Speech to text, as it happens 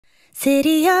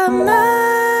City of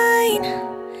mine,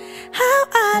 how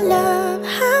I love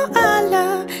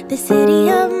the city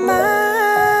of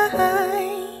mine.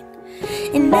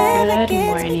 It never Good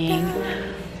morning.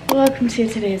 Welcome to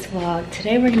today's vlog.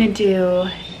 Today we're gonna do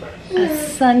a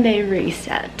Sunday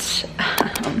reset.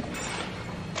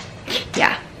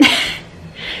 Yeah.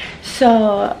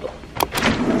 So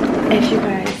if you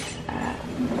guys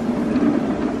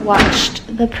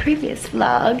watched the previous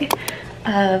vlog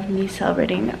of me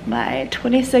celebrating my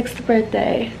 26th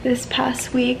birthday this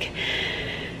past week,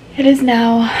 it is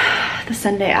now the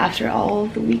Sunday after all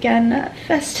the weekend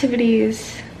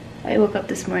festivities. I woke up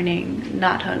this morning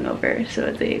not hungover, so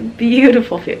it's a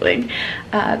beautiful feeling.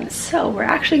 So we're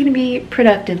actually going to be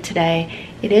productive today.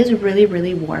 It is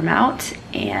really warm out,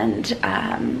 and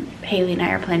Haley and I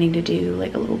are planning to do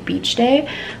like a little beach day,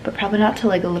 but probably not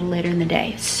till like a little later in the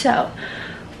day. So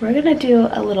we're gonna do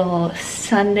a little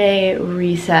Sunday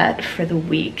reset for the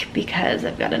week because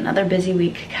I've got another busy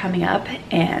week coming up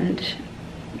and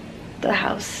the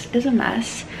house is a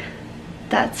mess.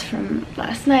 That's from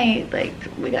last night. Like,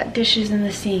 we got dishes in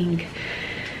the sink.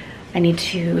 I need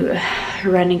to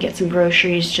run and get some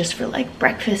groceries just for like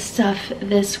breakfast stuff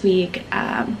this week.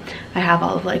 I have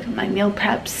all of like my meal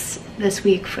preps this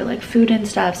week for like food and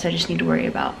stuff, so I just need to worry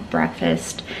about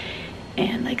breakfast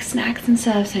and like snacks and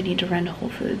stuff. So I need to run to Whole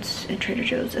Foods and Trader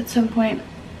Joe's at some point.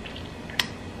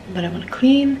 But I want to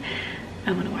clean,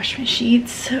 I want to wash my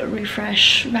sheets,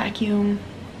 refresh, vacuum,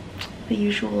 the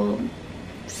usual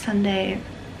Sunday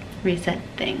reset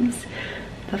things.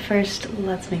 But first,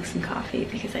 let's make some coffee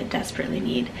because I desperately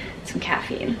need some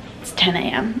caffeine. It's 10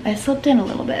 a.m. I slept in a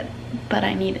little bit, but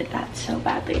I needed that so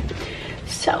badly.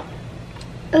 So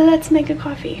let's make a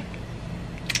coffee.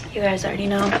 You guys already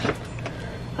know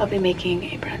I'll be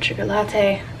making a brown sugar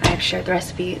latte. I've shared the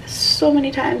recipe so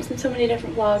many times in so many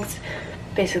different vlogs.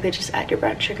 Basically just add your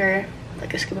brown sugar,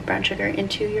 like a scoop of brown sugar,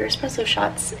 into your espresso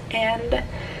shots, and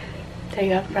there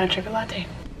you have a brown sugar latte.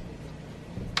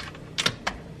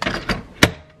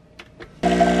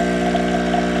 I'm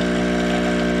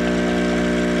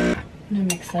gonna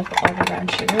mix up all the brown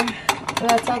sugar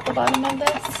that's at the bottom of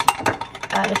this.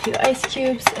 Add a few ice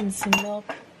cubes and some milk.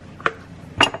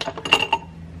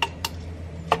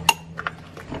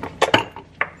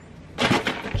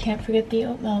 Can't forget the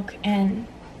oat milk and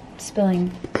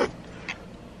spilling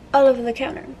all over the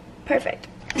counter. Perfect.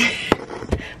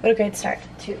 What a great start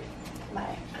to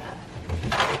my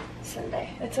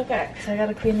Sunday. It's okay, because I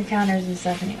gotta clean the counters and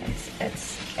stuff anyways.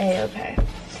 It's a-okay.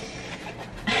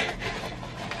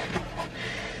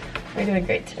 We're doing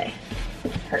great today.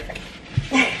 Perfect.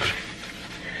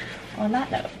 On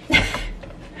that note,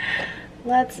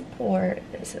 let's pour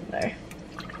this in there.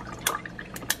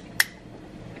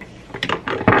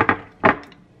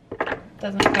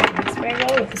 Doesn't quite mix very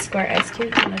well with the square ice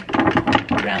cubes in a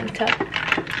round cup.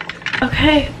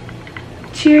 Okay,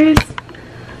 cheers.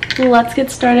 Let's get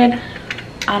started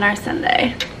on our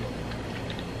Sunday.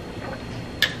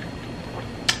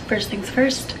 First things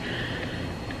first,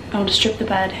 I want to strip the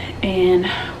bed and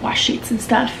wash sheets and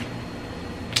stuff,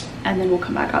 and then we'll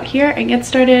come back out here and get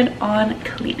started on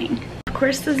cleaning. Of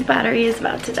course, this battery is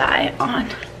about to die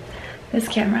on this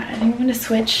camera. I think I'm going to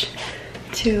switch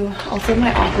to also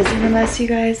my office in a mess, you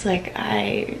guys. Like,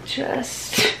 I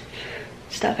just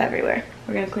stuff everywhere.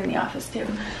 We're gonna clean the office too.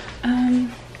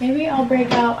 Maybe I'll break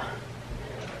out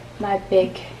my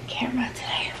big camera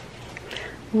today.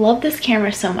 Love this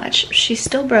camera so much. She's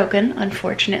still broken,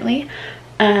 unfortunately.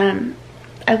 I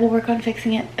will work on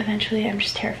fixing it eventually. I'm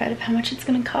just terrified of how much it's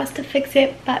gonna cost to fix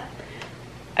it, but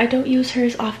I don't use her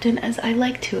as often as I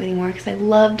like to anymore because I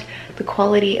loved the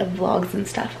quality of vlogs and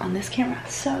stuff on this camera.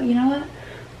 So you know what?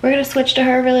 We're gonna switch to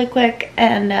her really quick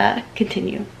and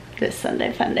continue this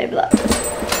Sunday fun day vlog.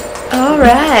 All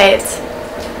right,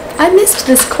 I missed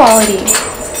this quality.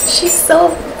 She's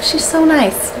so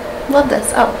nice. Love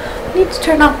this. Oh, I need to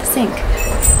turn off the sink.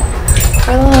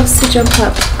 Carla loves to jump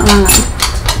up and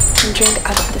drink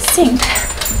out of the sink.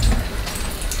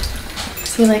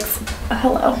 She likes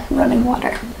running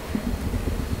water.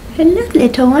 Hello,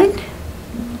 little one.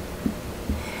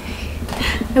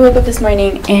 I woke up this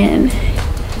morning and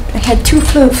I had two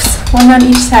floofs, one on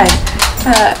each side.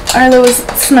 Arlo was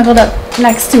snuggled up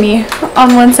next to me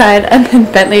on one side, and then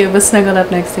Bentley was snuggled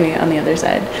up next to me on the other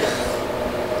side.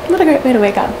 What a great way to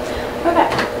wake up. Okay,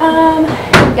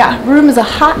 yeah, room is a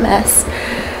hot mess.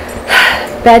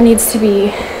 Bed needs to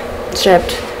be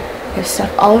stripped. There's stuff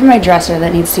all over my dresser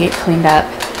that needs to get cleaned up.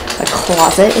 The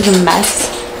closet is a mess.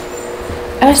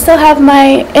 And I still have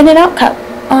my In-N-Out cup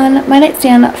on my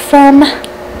nightstand from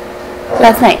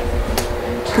last night,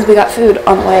 because we got food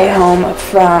on the way home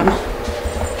from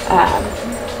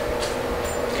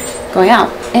going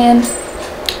out, and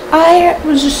I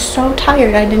was just so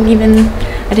tired. I didn't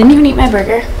even eat my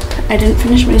burger. I didn't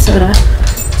finish my soda.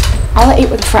 All I ate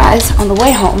were the fries on the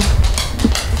way home.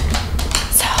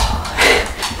 So,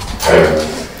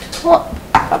 well,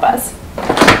 Bubba's.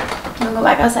 I'm gonna go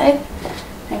back outside.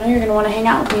 I know you're gonna want to hang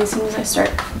out with me as soon as I start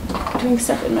doing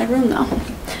stuff in my room, though.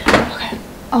 Okay,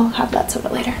 I'll have that soda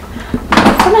later.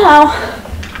 But for now,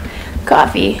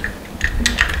 coffee,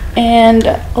 and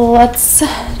let's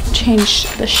change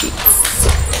the sheets.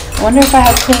 I wonder if I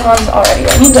have clean ones already.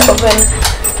 I need to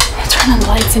turn on the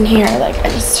lights in here. Like,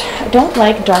 I don't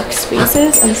like dark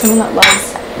spaces. I'm someone that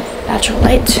loves natural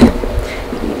light.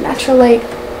 I need natural light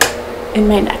in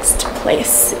my next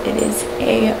place. It is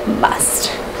a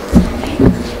must.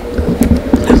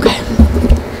 Okay.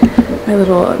 My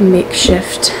little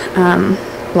makeshift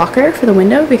blocker for the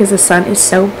window because the sun is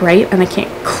so bright and I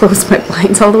can't close my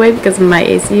blinds all the way because of my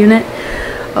AC unit.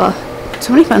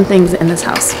 So many fun things in this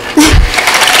house.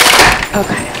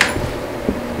 Okay.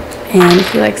 And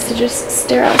he likes to just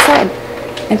stare outside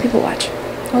and people watch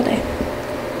all day.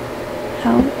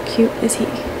 How cute is he?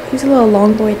 He's a little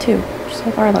long boy too.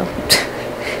 So far though.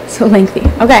 So lengthy.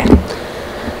 Okay.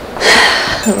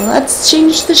 Let's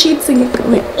change the sheets and get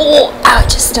going. Oh, I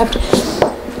just stepped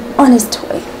on his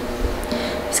toy.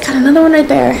 He's got another one right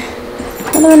there.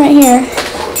 Another one right here.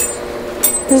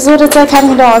 This is what it's like having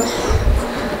a dog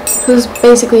who's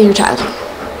basically your child.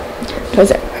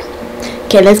 Toys everywhere.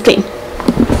 Okay, let's clean.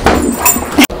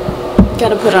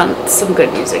 Gotta put on some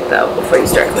good music though before you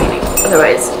start cleaning.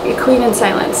 Otherwise, you clean in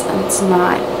silence and it's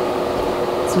not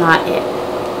it.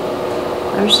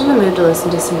 I'm just in the mood to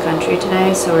listen to some country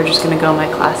today, so we're just gonna go my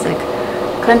classic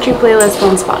country playlist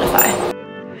on Spotify.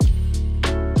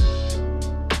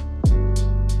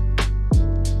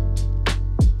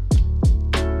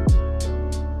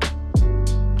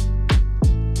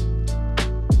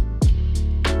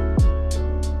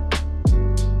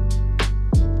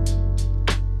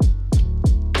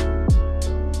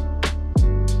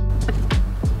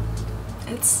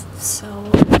 It's so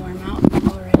warm out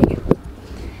already.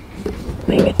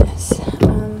 My goodness.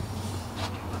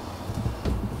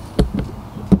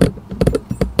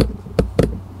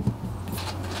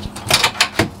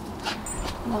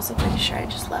 I'm also pretty sure I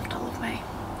just left all of my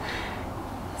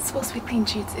supposed to be clean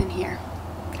sheets in here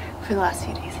for the last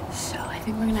few days. So I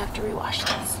think we're gonna have to rewash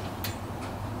these.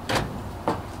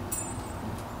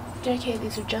 JK,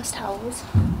 these are just towels.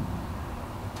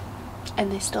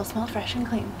 And they still smell fresh and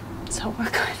clean. So we're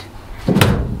good.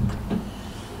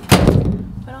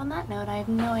 But on that note, I have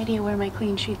no idea where my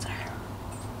clean sheets are.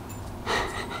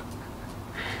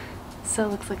 So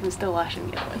it looks like I'm still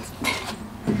washing the other ones.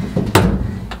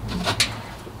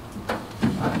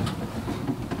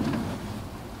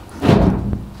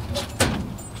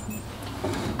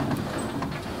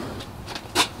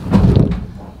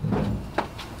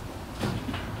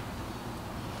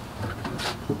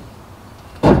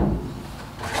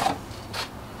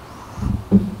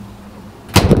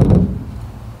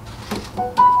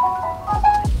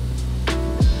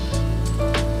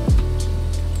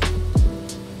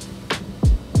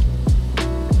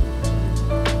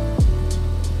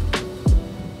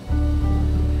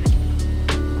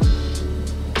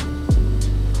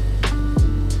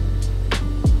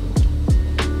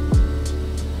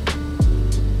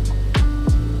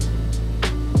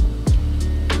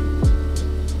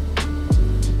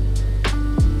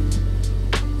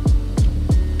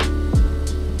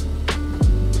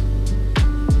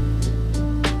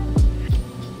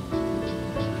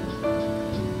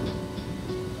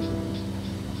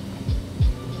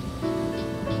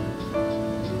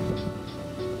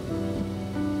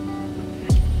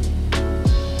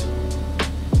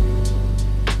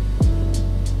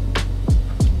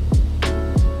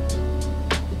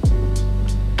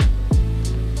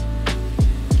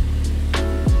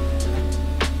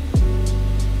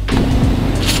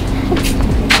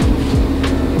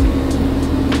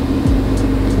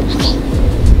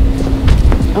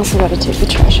 Also got to take the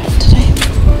trash out today.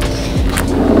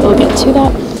 We'll get to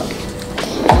that.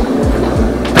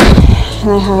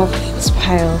 And I have this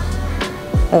pile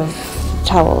of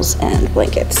towels and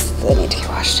blankets that need to get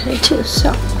washed today too.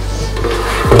 So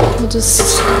we'll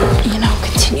just,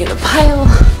 continue to pile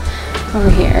over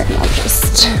here and I'll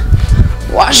just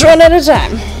wash one at a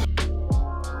time.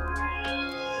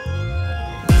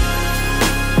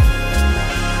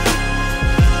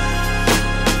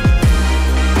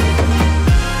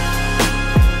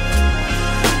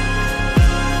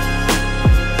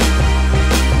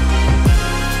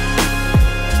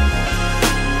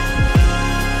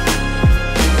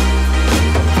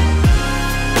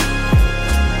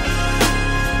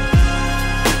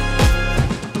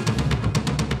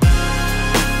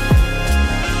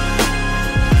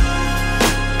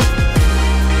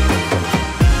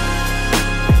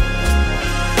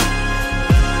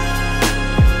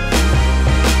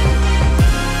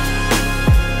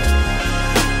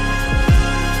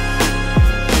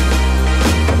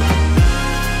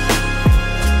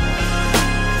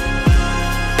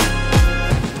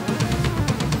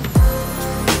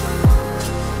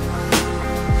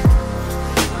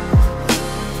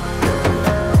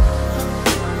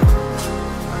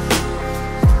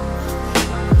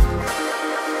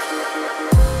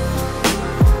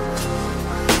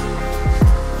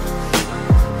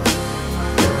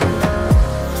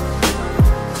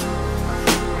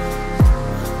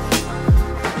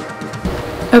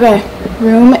 Okay,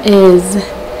 room is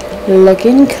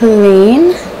looking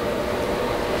clean.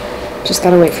 Just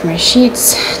gotta wait for my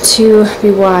sheets to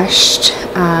be washed.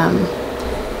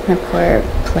 My poor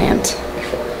plant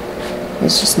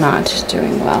is just not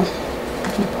doing well.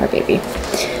 My poor baby.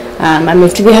 I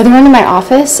moved to the other one in my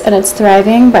office and it's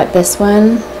thriving, but this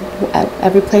one, at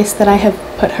every place that I have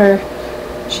put her,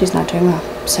 she's not doing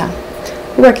well. So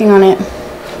we're working on it.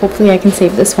 Hopefully I can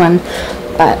save this one,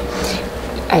 but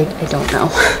I don't know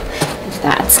if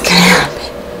that's gonna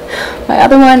happen. My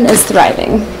other one is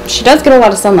thriving. She does get a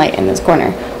lot of sunlight in this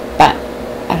corner, but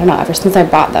I don't know, ever since I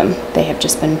bought them, they have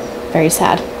just been very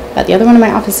sad. But the other one in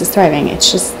my office is thriving.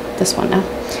 It's just this one now.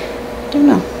 I don't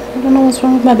know. I don't know what's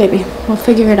wrong with my baby. We'll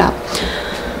figure it out.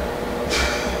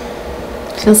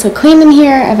 Feels so clean in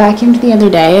here. I vacuumed the other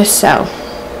day, so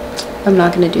I'm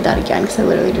not going to do that again because I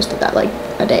literally just did that like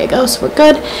a day ago, so we're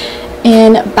good.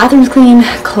 And bathroom's clean,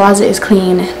 closet is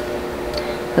clean.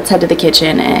 Let's head to the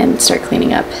kitchen and start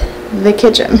cleaning up the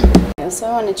kitchen. So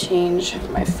I want to change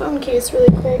my phone case really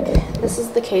quick. This is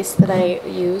the case that I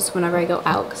use whenever I go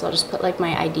out because I'll just put like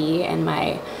my ID and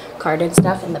my card and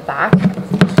stuff in the back.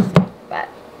 But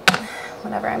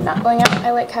whenever I'm not going out, I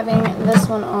like having this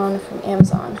one on from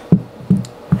Amazon.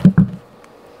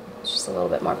 It's just a little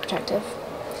bit more protective.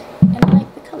 And I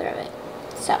like the color of it.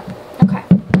 So, okay.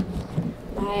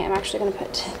 I am actually going to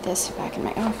put this back in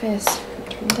my office.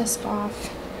 Turn this off.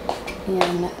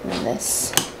 And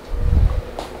this.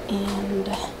 And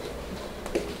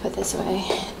put this away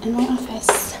in my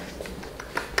office.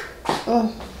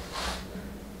 Oh,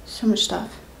 so much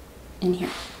stuff in here.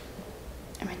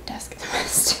 And my desk is a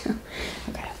mess too.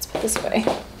 Okay, let's put this away.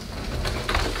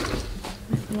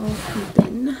 My little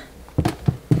bin.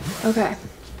 Okay.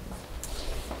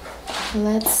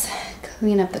 Let's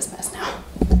clean up this mess now.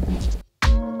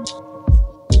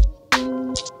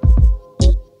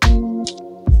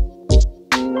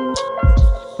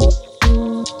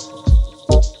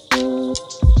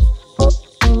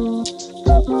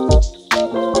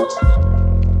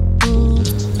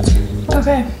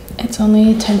 Okay, it's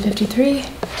only 10:53.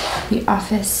 The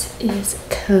office is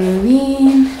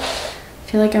clean. I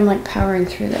feel like I'm like powering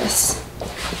through this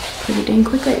pretty dang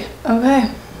quickly. Okay,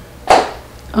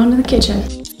 on to the kitchen.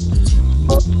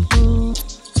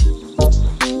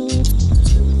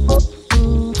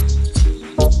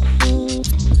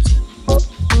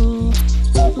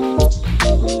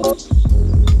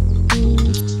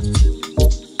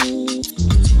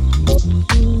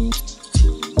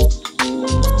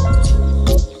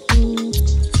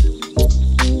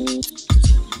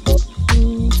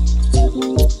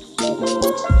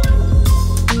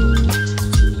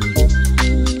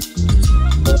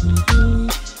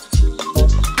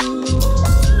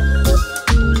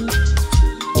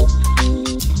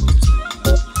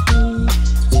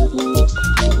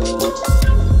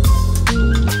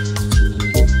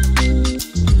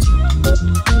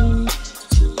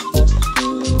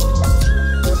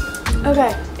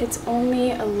 Okay, it's only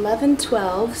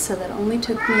 11:12, so that only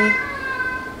took me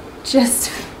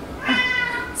just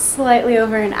slightly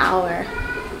over an hour.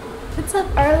 What's up,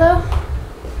 Arlo?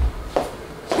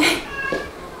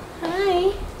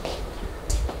 Hi.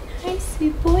 Hi,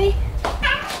 sweet boy.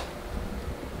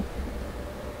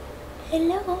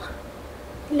 Hello.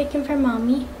 You looking for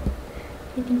mommy?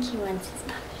 I think he wants his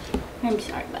mommy. I'm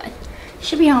sorry, bud.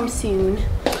 Should be home soon.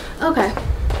 Okay.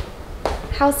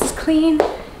 House is clean.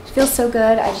 Feels so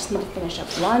good. I just need to finish up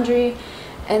the laundry,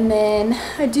 and then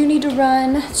I do need to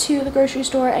run to the grocery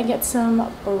store and get some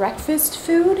breakfast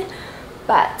food,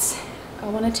 but I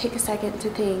want to take a second to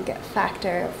thank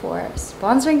Factor for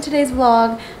sponsoring today's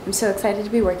vlog. I'm so excited to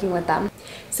be working with them.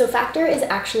 So Factor is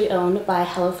actually owned by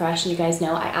HelloFresh, and you guys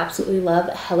know I absolutely love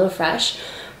HelloFresh.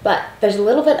 But there's a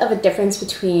little bit of a difference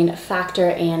between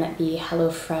Factor and the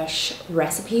HelloFresh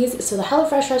recipes. So the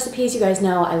HelloFresh recipes, you guys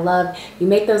know I love. You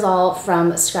make those all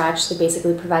from scratch. They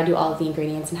basically provide you all of the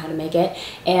ingredients and how to make it.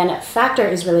 And Factor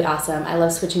is really awesome. I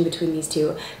love switching between these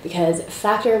two because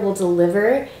Factor will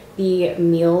deliver the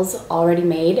meals already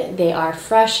made. They are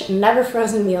fresh, never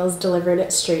frozen meals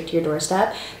delivered straight to your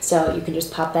doorstep. So you can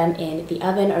just pop them in the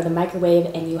oven or the microwave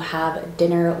and you have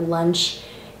dinner, lunch,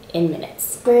 in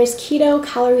minutes. There's keto,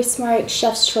 calorie smart,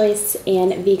 chef's choice,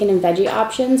 and vegan and veggie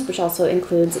options, which also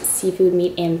includes seafood,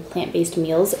 meat, and plant-based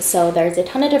meals. So there's a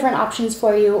ton of different options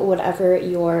for you, whatever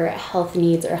your health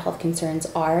needs or health concerns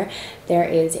are. There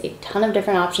is a ton of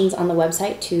different options on the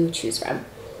website to choose from.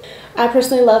 I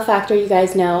personally love Factor. You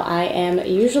guys know I am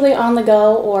usually on the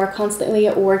go or constantly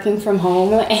working from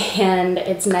home, and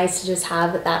it's nice to just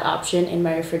have that option in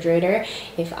my refrigerator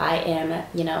if I am,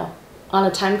 you know, on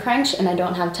a time crunch and I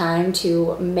don't have time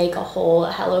to make a whole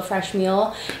HelloFresh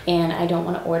meal and I don't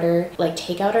want to order like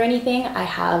takeout or anything, I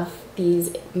have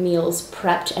these meals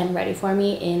prepped and ready for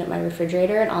me in my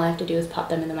refrigerator, and all I have to do is pop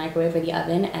them in the microwave or the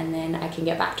oven and then I can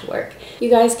get back to work. You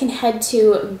guys can head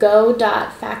to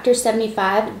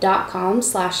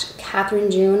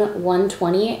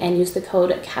go.factor75.com/CatherineJune120 and use the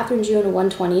code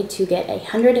CatherineJune120 to get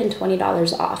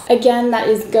 $120 off. Again, that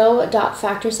is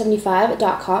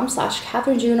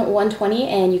go.factor75.com/CatherineJune120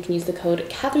 and you can use the code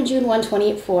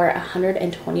CatherineJune120 for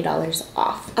 $120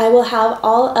 off. I will have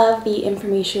all of the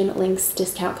information, links,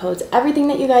 discount codes, everything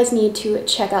that you guys need to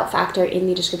check out Factor in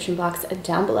the description box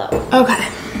down below. Okay,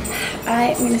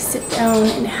 I'm gonna sit down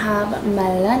and have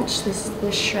my lunch. This is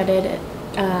the shredded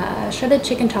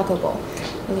chicken taco bowl.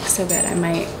 It looks so good. I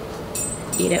might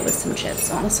eat it with some chips.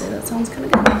 Honestly, that sounds kind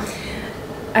of good.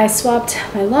 I swapped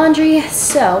my laundry,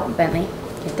 so Bentley,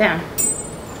 get down.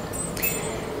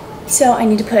 So I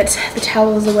need to put the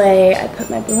towels away. I put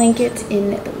my blanket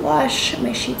in the wash.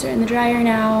 My sheets are in the dryer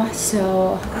now,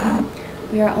 so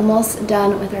we are almost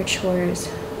done with our chores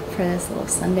for this little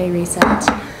Sunday reset.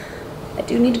 I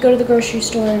do need to go to the grocery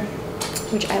store,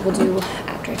 which I will do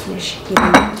after I finish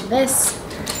eating this.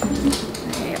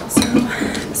 I also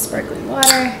have sparkling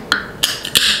water.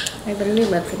 I literally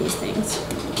live for these things.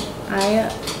 I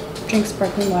drink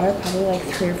sparkling water probably like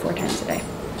 3 or 4 times a day.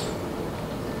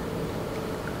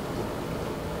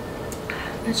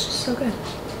 It's just so good.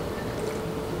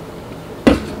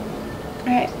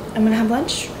 Alright, I'm gonna have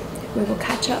lunch. We will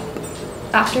catch up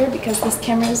after because this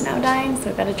camera is now dying, so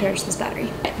I've got to charge this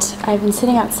battery. I've been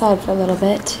sitting outside for a little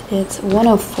bit. It's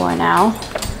 1:04 now.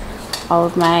 All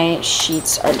of my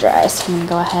sheets are dry, so I'm gonna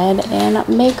go ahead and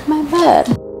make my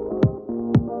bed.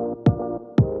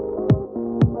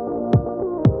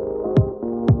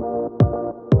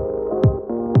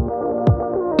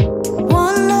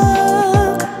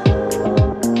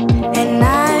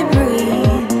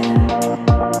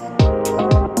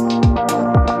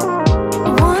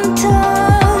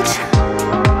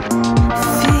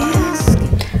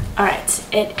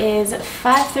 It is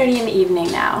 5:30 in the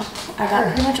evening now. I got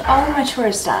pretty much all of my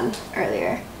chores done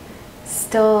earlier.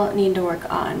 Still need to work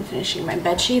on finishing my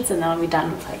bed sheets and then I'll be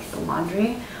done with like the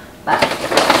laundry. But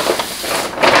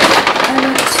I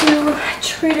went to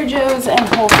Trader Joe's and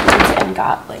Whole Foods and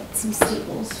got like some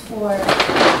staples for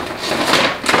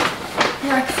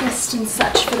breakfast and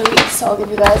such for the week. So I'll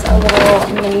give you guys a little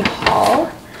mini haul.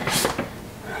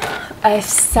 I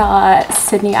saw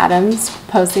Sydney Adams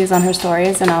post these on her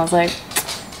stories and I was like,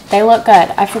 they look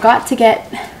good. I forgot to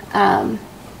get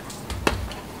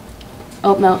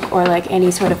oat milk or like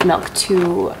any sort of milk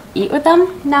to eat with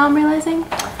them, now I'm realizing.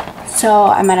 So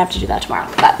I might have to do that tomorrow.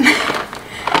 But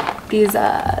these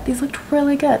looked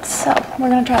really good, so we're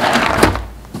gonna try them.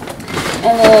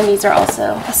 And then these are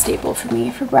also a staple for me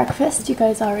for breakfast. You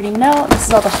guys already know. This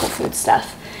is all the Whole Foods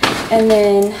stuff. And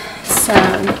then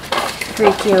some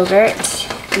Greek yogurt.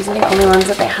 These are the only ones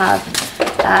that they have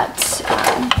at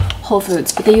Whole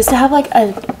Foods, but they used to have like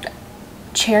a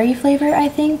cherry flavor, I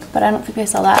think, but I don't think they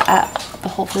sell that at the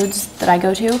Whole Foods that I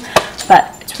go to,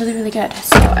 but it's really, really good.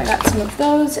 So I got some of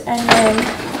those, and then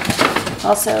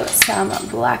also some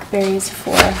blackberries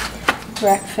for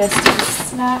breakfast and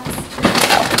snacks.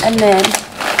 Oh, and then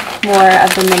more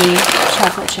of the mini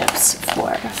chocolate chips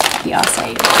for the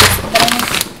acai that I make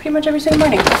pretty much every single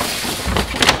morning.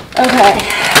 Okay,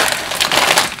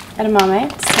 edamame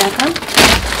to snack on.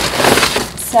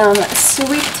 Some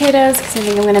sweet potatoes because I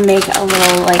think I'm gonna make a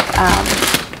little like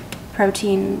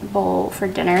protein bowl for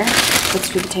dinner with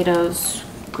sweet potatoes,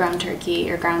 ground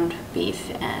turkey or ground beef,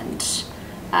 and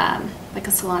like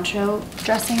a cilantro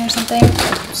dressing or something.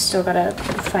 I've still gotta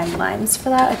find limes for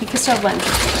that. I think I still have limes in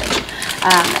the fridge.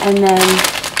 And then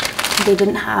they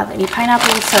didn't have any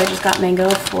pineapples, so I just got mango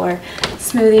for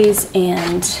smoothies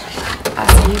and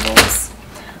acai bowls.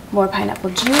 More pineapple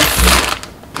juice.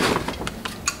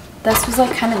 This was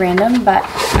like kind of random, but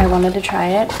I wanted to try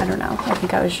it. I don't know. I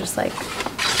think I was just like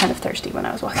kind of thirsty when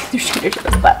I was walking through Trader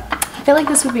Joe's, but I feel like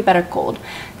this would be better cold.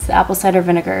 It's the apple cider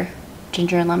vinegar,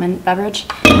 ginger and lemon beverage.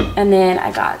 And then I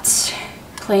got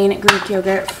plain Greek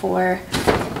yogurt for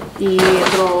the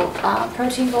little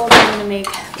protein bowl that I'm gonna make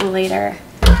later.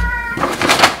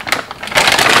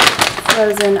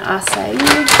 Frozen acai.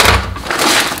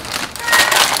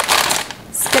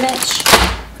 Spinach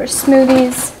for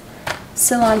smoothies.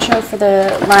 Cilantro for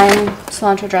the lime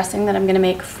cilantro dressing that I'm gonna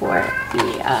make for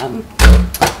the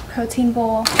protein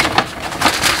bowl.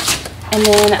 And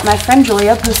then my friend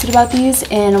Julia posted about these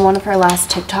in one of her last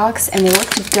TikToks and they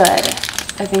looked good.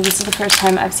 I think this is the first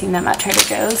time I've seen them at Trader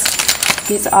Joe's.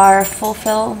 These are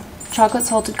fulfill chocolate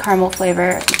salted caramel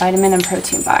flavor, vitamin and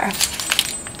protein bar.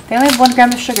 They only have 1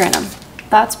 gram of sugar in them.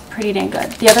 That's pretty dang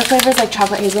good. The other flavors like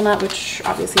chocolate hazelnut, which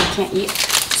obviously I can't eat.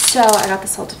 So I got the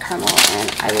salted caramel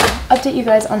and I will update you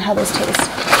guys on how those taste.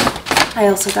 I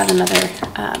also got another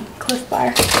Cliff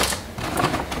Bar.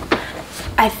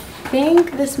 I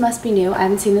think this must be new. I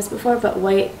haven't seen this before, but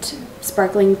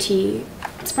sparkling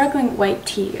white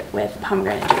tea with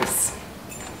pomegranate juice.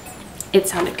 It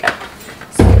sounded good.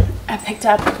 So I picked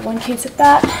up 1 case of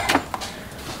that.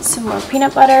 Some more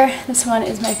peanut butter. This one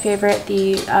is my favorite,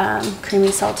 the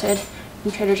creamy salted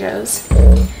from Trader Joe's.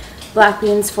 Black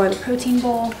beans for the protein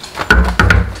bowl.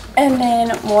 And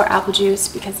then more apple juice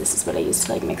because this is what I use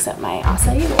to like mix up my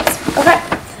acai bowls. Okay,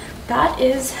 that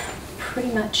is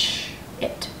pretty much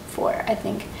it for, I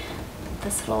think,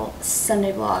 this little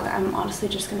Sunday vlog. I'm honestly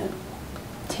just gonna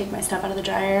take my stuff out of the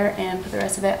dryer and put the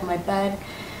rest of it on my bed.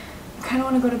 I kind of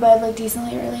want to go to bed like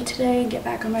decently early today and get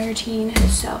back on my routine,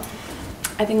 so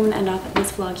I think I'm going to end off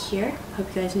this vlog here.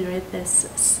 Hope you guys enjoyed this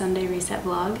Sunday reset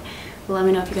vlog. Let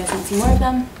me know if you guys want to see more of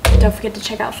them. Don't forget to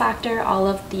check out Factor. All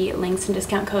of the links and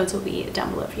discount codes will be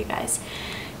down below for you guys.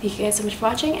 Thank you guys so much for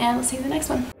watching, and we'll see you in the next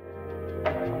one.